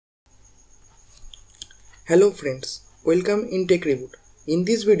Hello friends, welcome in Tech Reboot. In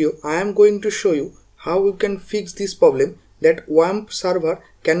this video, I am going to show you how you can fix this problem that WAMP server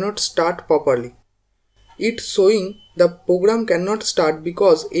cannot start properly. It's showing the program cannot start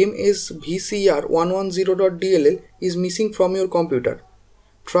because MSVCR110.dll is missing from your computer.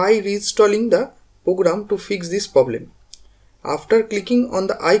 Try reinstalling the program to fix this problem. After clicking on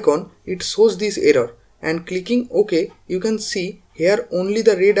the icon, it shows this error, and clicking OK, you can see here only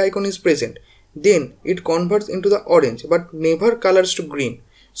the red icon is present. Then it converts into the orange but never colors to green.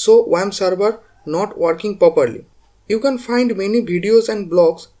 So WAMP server not working properly. You can find many videos and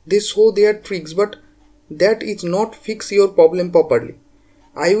blogs, they show their tricks, but that is not fix your problem properly.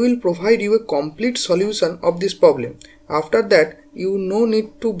 I will provide you a complete solution of this problem. After that, you no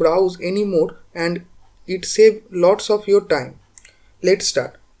need to browse anymore and it save lots of your time. Let's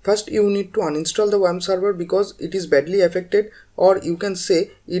start. First, you need to uninstall the WAMP server because it is badly affected, or you can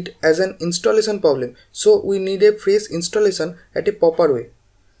say it as an installation problem. So we need a fresh installation at a proper way.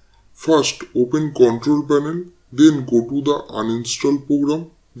 First, open Control Panel, then go to the uninstall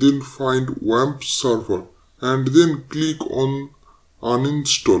program, then find WAMP server and then click on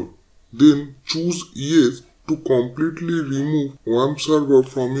uninstall. Then choose yes to completely remove WAMP server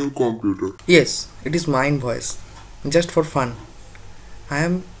from your computer. Yes, it is my voice, just for fun. I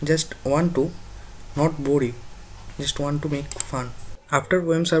am just want to not bore you, just want to make fun. After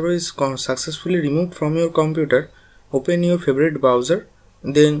WAMP server is successfully removed from your computer, open your favorite browser,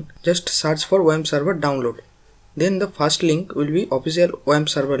 then just search for WAMP server download. Then the first link will be official WAMP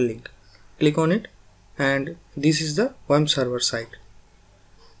server link. Click on it and this is the WAMP server site.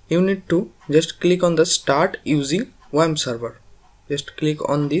 You need to just click on the start using WAMP server. Just click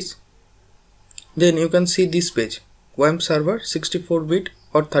on this. Then you can see this page. WAMP server 64-bit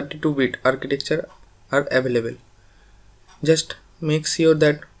or 32-bit architecture are available. Just make sure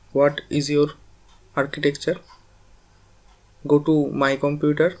that what is your architecture. Go to my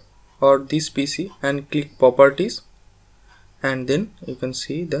computer or this PC and click properties, and then you can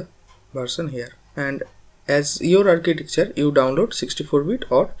see the version here. And as your architecture, you download 64-bit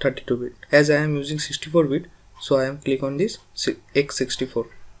or 32-bit. As I am using 64-bit, so I am click on this x64,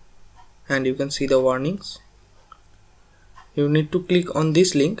 and you can see the warnings. You need to click on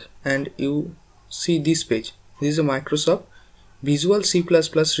this link and you see this page. This is a Microsoft Visual C++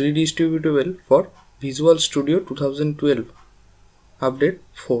 redistributable for Visual Studio 2012 update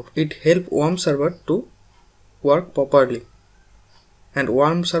 4. It helps WAMP server to work properly, and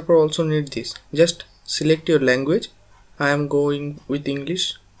WAMP server also need this. Just select your language. I am going with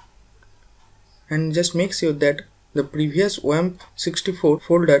English, and just make sure that the previous WAMP 64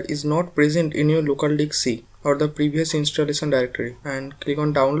 folder is not present in your local disk C or the previous installation directory, and click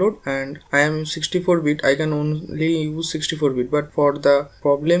on download. And I am 64-bit, I can only use 64-bit, but for the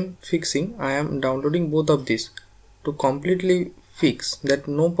problem fixing I am downloading both of these to completely fix that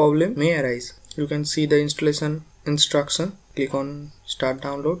no problem may arise. You can see the installation instruction. Click on start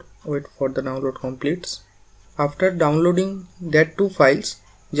download, wait for the download completes. After downloading that two files,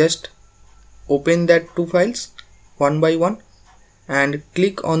 just open that two files one by one and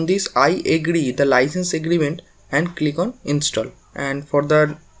click on this I agree the license agreement and click on install. And for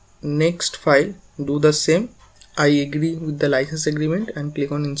the next file, do the same. I agree with the license agreement and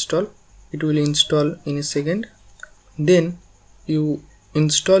click on install. It will install in a second. Then you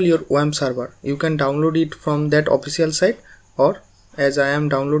install your WAMP server. You can download it from that official site, or as I am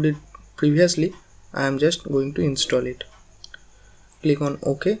downloaded previously, I am just going to install it. Click on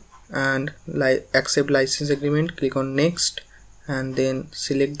OK and accept license agreement. Click on next and then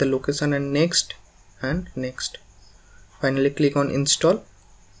select the location and next and next. Finally click on install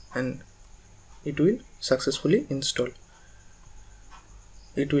and it will successfully install.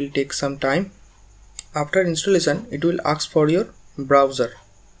 It will take some time. After installation, it will ask for your browser,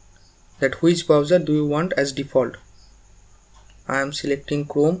 that which browser do you want as default. I am selecting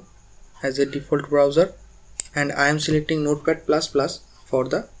Chrome as a default browser, and I am selecting Notepad++ for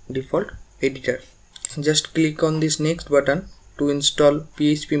the default editor. Just click on this next button to install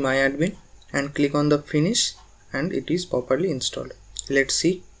php-win and click on the finish, and it is properly installed. Let's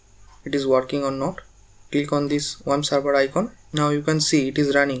see it is working or not. Click on this WAMP server icon. Now you can see it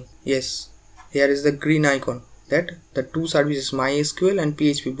is running. Yes, here is the green icon that the two services MySQL and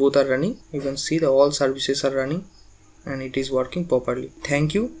PHP both are running. You can see the all services are running and it is working properly.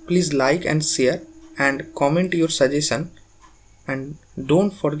 Thank you. Please like and share and comment your suggestion, and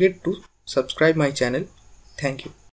don't forget to subscribe my channel. Thank you.